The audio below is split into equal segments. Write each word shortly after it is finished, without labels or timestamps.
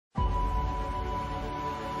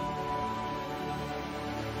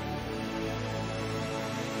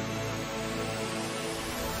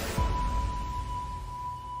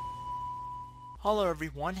Hello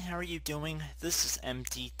everyone, how are you doing? This is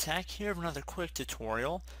MD Tech here with another quick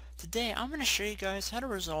tutorial. Today I'm going to show you guys how to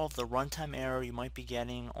resolve the runtime error you might be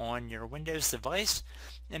getting on your Windows device.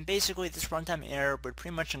 And basically this runtime error would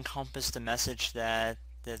pretty much encompass the message that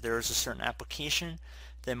there is a certain application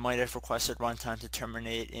that might have requested runtime to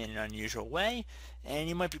terminate in an unusual way, and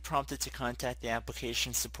you might be prompted to contact the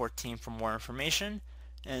application support team for more information.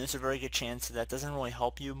 And there's a very good chance that doesn't really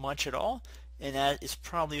help you much at all, and that is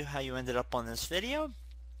probably how you ended up on this video.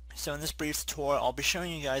 So in this brief tutorial, I'll be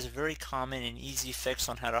showing you guys a very common and easy fix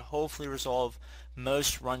on how to hopefully resolve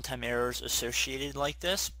most runtime errors associated like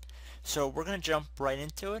this. So we're going to jump right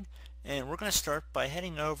into it, and we're going to start by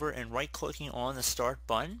heading over and right-clicking on the Start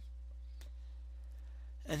button.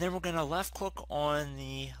 And then we're going to left-click on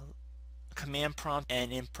the command prompt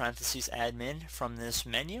and in parentheses admin from this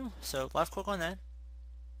menu. So left-click on that.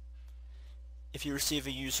 If you receive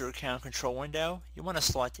a user account control window, you want to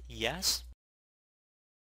select yes.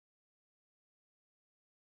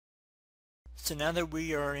 So now that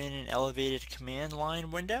we are in an elevated command line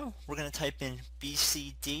window, we're going to type in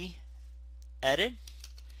bcd edit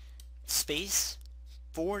space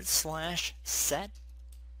 / set,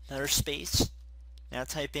 another space. Now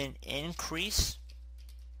type in increase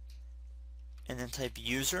and then type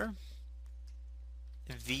user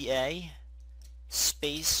VA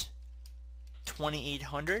space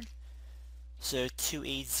 2800, so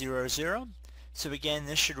 2800. So again,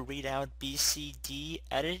 this should read out bcd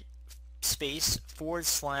edit space /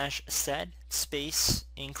 set space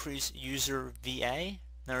increase user VA,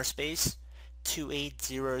 another space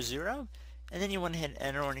 2800, and then you want to hit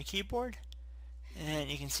enter on your keyboard, and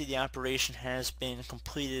you can see the operation has been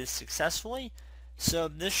completed successfully. So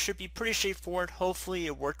this should be pretty straightforward. Hopefully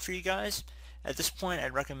it worked for you guys. At this point,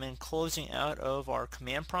 I'd recommend closing out of our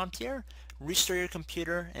command prompt here, restart your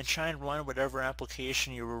computer, and try and run whatever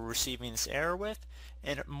application you were receiving this error with,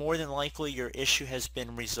 and more than likely your issue has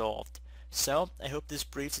been resolved. So I hope this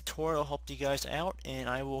brief tutorial helped you guys out, and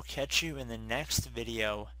I will catch you in the next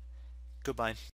video. Goodbye.